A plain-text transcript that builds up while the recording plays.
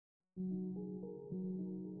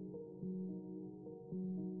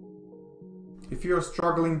If you're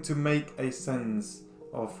struggling to make a sense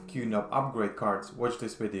of QNAP upgrade cards, watch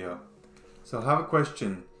this video. So I have a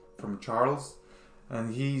question from Charles,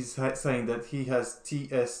 and he's saying that he has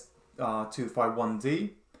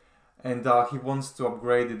TS251D and he wants to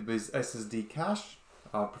upgrade it with SSD cache,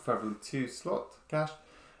 preferably 2-slot cache,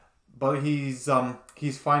 but he's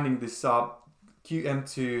finding this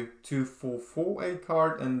QM2 244A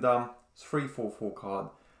card and 344 card,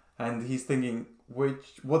 and he's thinking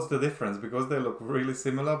what's the difference, because they look really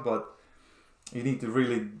similar, but you need to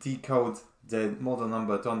really decode the model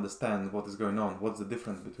number to understand what is going on, what's the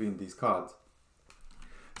difference between these cards.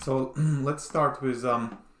 So let's start with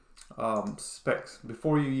specs.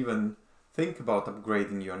 Before you even think about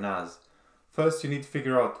upgrading your NAS, first you need to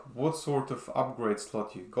figure out what sort of upgrade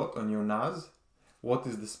slot you got on your NAS, what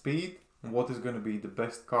is the speed, and what is going to be the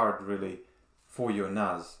best card really for your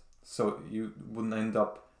NAS. So you wouldn't end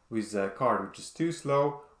up with a card which is too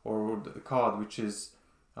slow, or a card which is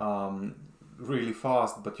really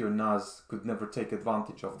fast, but your NAS could never take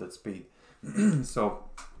advantage of that speed. So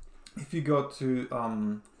if you go to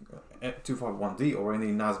 251D or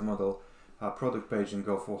any NAS model product page and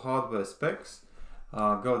go for hardware specs,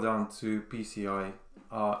 go down to PCIe,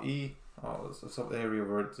 sub area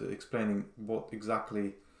where it's explaining what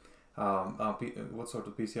exactly what sort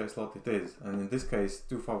of PCI slot it is. And in this case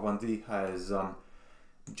 251D has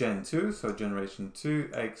Gen 2, so generation 2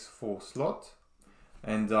 X4 slot,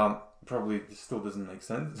 and probably this still doesn't make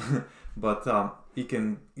sense, but you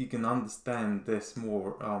can understand this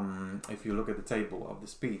more if you look at the table of the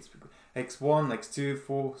speeds. X1, X2,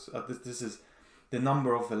 4. This is the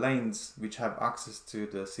number of the lanes which have access to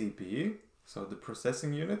the CPU, so the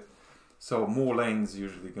processing unit. So more lanes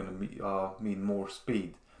usually going to mean more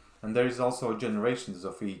speed, and there is also generations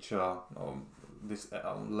of each this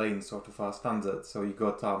lane sort of standard. So you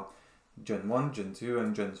got Gen 1, Gen 2,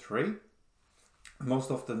 and Gen 3. Most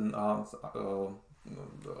often,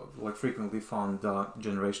 like frequently found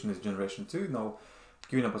generation is generation 2. Now,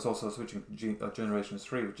 QNAP is also switching to generation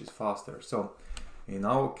 3, which is faster. So, in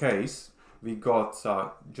our case, we got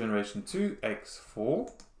generation 2 X4,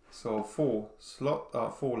 so 4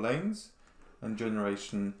 lanes, and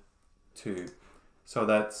generation 2. So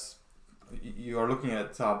that's, you are looking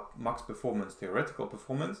at max performance, theoretical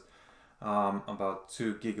performance, about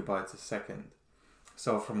 2 gigabytes a second.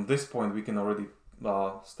 So from this point, we can already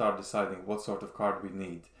start deciding what sort of card we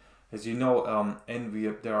need. As you know,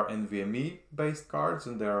 there are NVMe based cards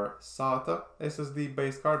and there are SATA SSD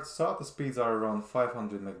based cards. SATA speeds are around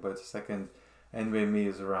 500 megabytes a second. NVMe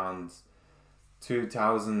is around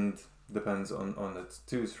 2000, depends on it,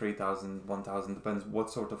 2, 3000, 1000, depends what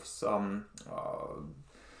sort of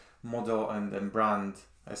model and brand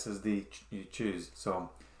SSD you choose.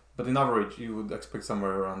 So, but in average, you would expect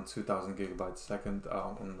somewhere around 2000 gigabytes a second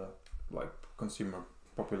on the consumer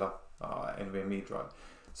popular NVMe drive.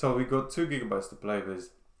 So we got 2 gigabytes to play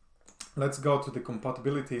with. Let's go to the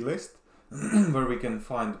compatibility list where we can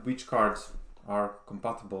find which cards are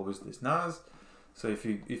compatible with this NAS. So if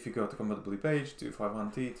you go to compatibility page,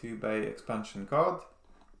 251D 2-bay expansion card,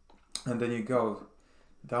 and then you go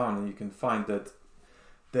down and you can find that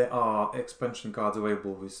there are expansion cards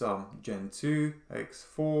available with Gen 2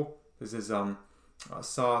 X4. This is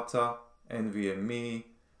SATA, NVMe,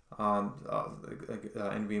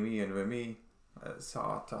 NVMe,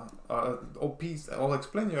 SATA. I'll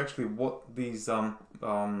explain you actually what these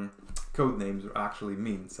code names actually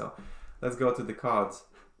mean. So let's go to the cards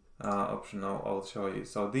option. I'll show you.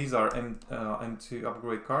 So these are M2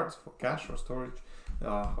 upgrade cards for cache or storage,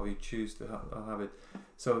 how you choose to have it.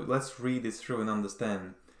 So let's read it through and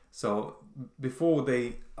understand. So before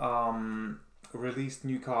they released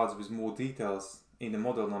new cards with more details in the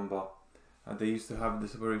model number, they used to have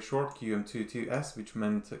this very short QM22S, which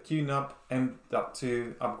meant QNAP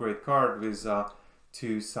M.2 upgrade card with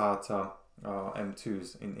 2 SATA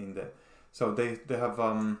M2s in there. So they have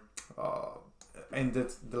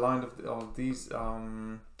ended the line of these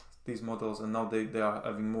models, and now they are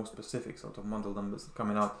having more specific sort of model numbers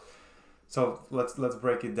coming out. So let's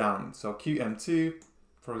break it down. So QM2,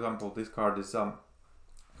 for example, this card is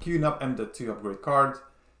QNAP M.2 upgrade card,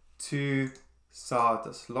 2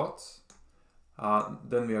 SATA slots.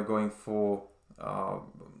 Then we are going for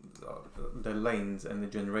the lanes and the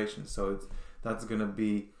generation. So that's going to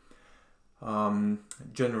be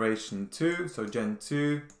generation 2, so Gen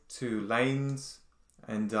 2, 2 lanes,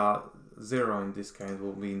 and 0 in this case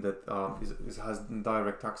will mean that it has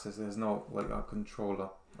direct access. There's no a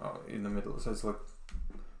controller in the middle. So it's like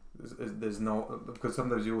there's no, because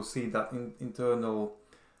sometimes you will see that internal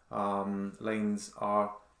lanes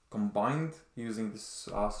are combined using this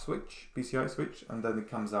switch, PCI switch, and then it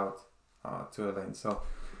comes out to a lane. So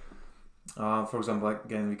for example,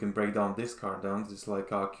 again, we can break down this card down. It's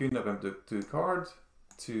like a QNAP QM2 card,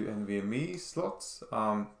 2 NVMe slots,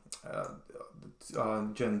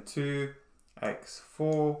 Gen 2,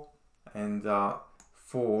 X4, and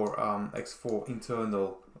 4 X4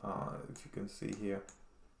 internal, if you can see here,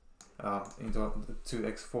 into the 2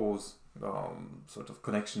 X4s sort of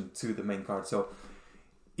connection to the main card. So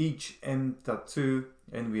each M.2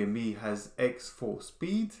 NVMe has X4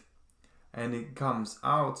 speed, and it comes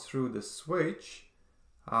out through the switch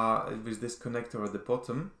with this connector at the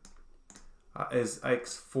bottom as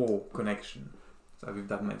X4 connection. So if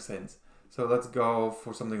that makes sense. So let's go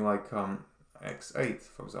for something like X8,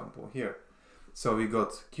 for example, here. So we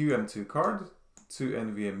got QM2 card, 2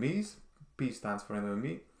 NVMe's, P stands for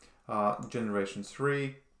NVMe, generation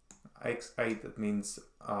 3, X8, that means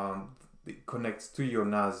it connects to your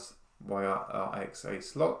NAS via X8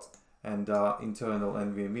 slot, and internal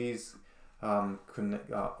NVMe's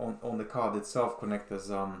connect on the card itself connect as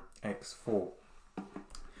X4.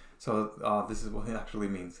 So this is what it actually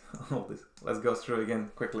means, all this. Let's go through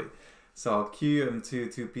again quickly. So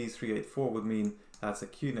QM2 2P384 would mean that's a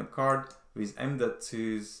QNAP card with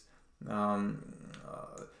M.2's,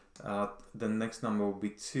 the next number will be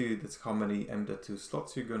 2, that's how many M.2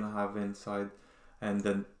 slots you're going to have inside. And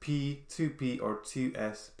then P, 2P or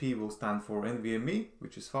 2S, P will stand for NVMe,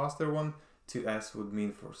 which is faster one, 2S would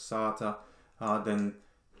mean for SATA. Then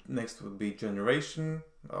next would be generation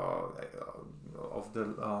of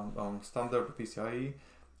the standard PCIe,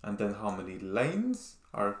 and then how many lanes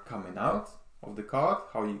are coming out of the card,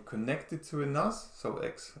 how you connect it to a NAS, so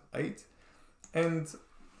X8, and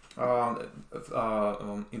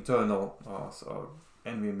internal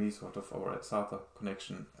NVMe sort of or SATA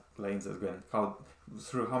connection lanes again,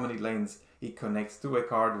 through how many lanes it connects to a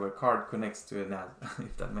card, where card connects to a NAS,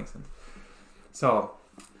 if that makes sense. So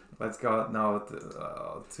let's go now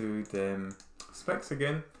to the specs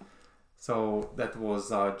again. So that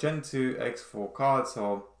was Gen 2 X4 card,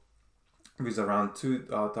 so with around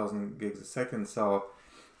 2000 gigs a second. So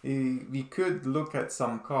we could look at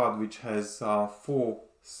some card which has 4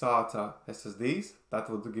 SATA SSDs. That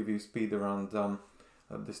would give you speed around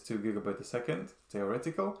this 2 GB a second,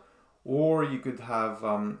 theoretical. Or you could have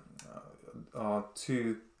 2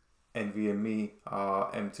 NVMe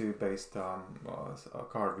M2 based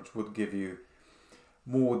card, which would give you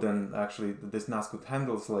more than actually this NAS could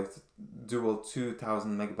handle. So like dual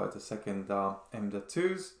 2000 megabytes a second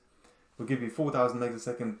M.2s will give you 4000 megabytes a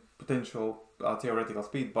second potential theoretical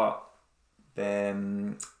speed, but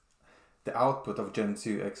then the output of Gen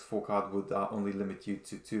 2 X4 card would only limit you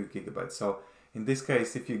to 2 gigabytes. So in this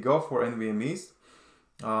case, if you go for NVMe's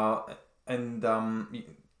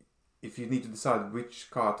if you need to decide which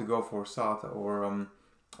card to go for, SATA or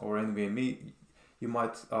NVMe, you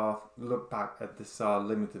might look back at this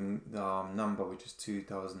limiting number, which is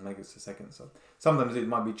 2000 megabytes a second. So sometimes it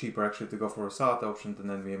might be cheaper actually to go for a SATA option than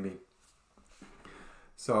NVMe.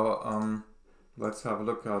 So let's have a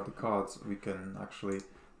look at the cards we can actually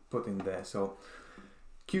put in there. So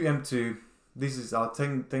QM2, this is our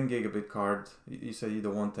 10 gigabit card. You say you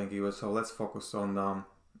don't want 10 gigabit, so let's focus on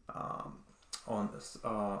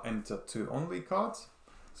M.2 only cards.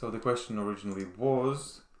 So the question originally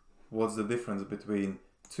was, what's the difference between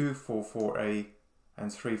 244A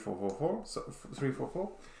and 3444? So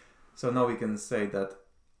 344. So now we can say that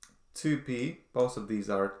 2P, both of these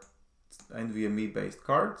are NVMe based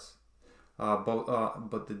cards,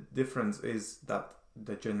 but the difference is that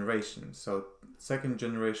the generation. So second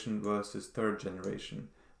generation versus third generation.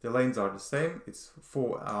 The lanes are the same. It's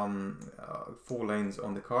 4 lanes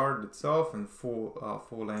on the card itself and 4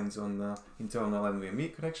 lanes on the internal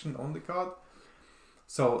NVMe connection on the card.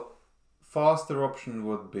 So faster option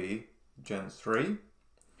would be Gen 3,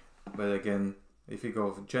 but again, if you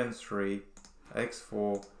go for Gen 3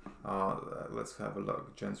 X4, let's have a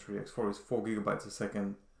look. Gen 3 X4 is 4 gigabytes a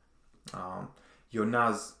second. Your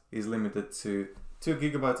NAS is limited to 2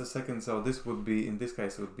 gigabytes a second, so this would be, in this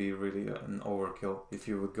case, would be really an overkill if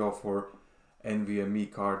you would go for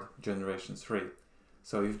NVMe card generation 3.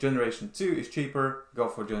 So if generation 2 is cheaper, go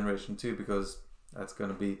for generation 2, because that's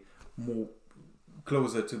going to be more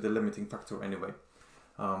closer to the limiting factor anyway.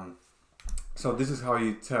 So this is how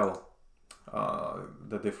you tell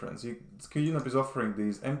the difference. QNAP is offering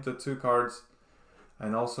these M.2 cards,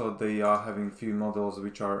 and also they are having few models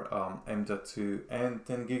which are M.2 and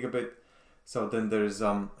 10 gigabit. So then there's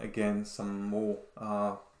again some more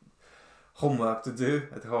homework to do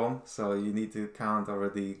at home. So you need to count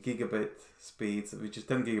already gigabit speeds, which is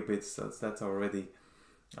 10 gigabits. So that's already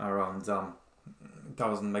around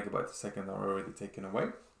 1000 megabytes a second are already taken away.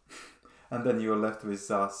 and then you're left with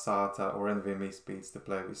SATA or NVMe speeds to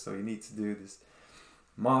play with. So you need to do this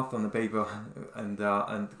math on the paper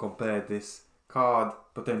and compare this card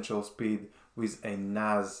potential speed with a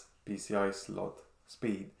NAS PCI slot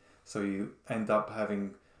speed. So you end up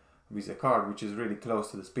having with a card which is really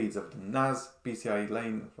close to the speeds of the NAS PCI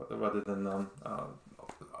lane, rather than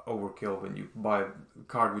overkill when you buy a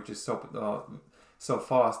card which is so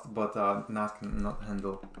fast, but NAS cannot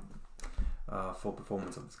handle full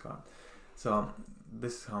performance of this card. So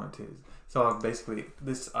this is how it is. So basically,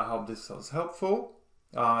 I hope this was helpful.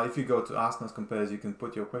 If you go to Ask NAS Compares, you can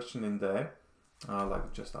put your question in there,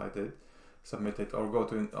 like just I did. Submit it, or go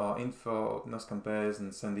to info NAS Compares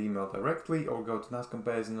and send email directly, or go to NAS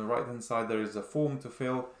Compares. On the right hand side there is a form to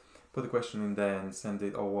fill. Put the question in there and send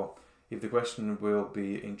it over. If the question will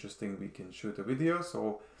be interesting, we can shoot a video,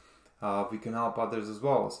 so we can help others as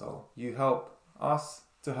well. So you help us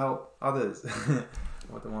to help others.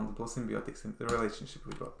 What a wonderful symbiotic relationship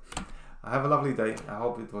we got. Have a lovely day. I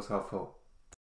hope it was helpful.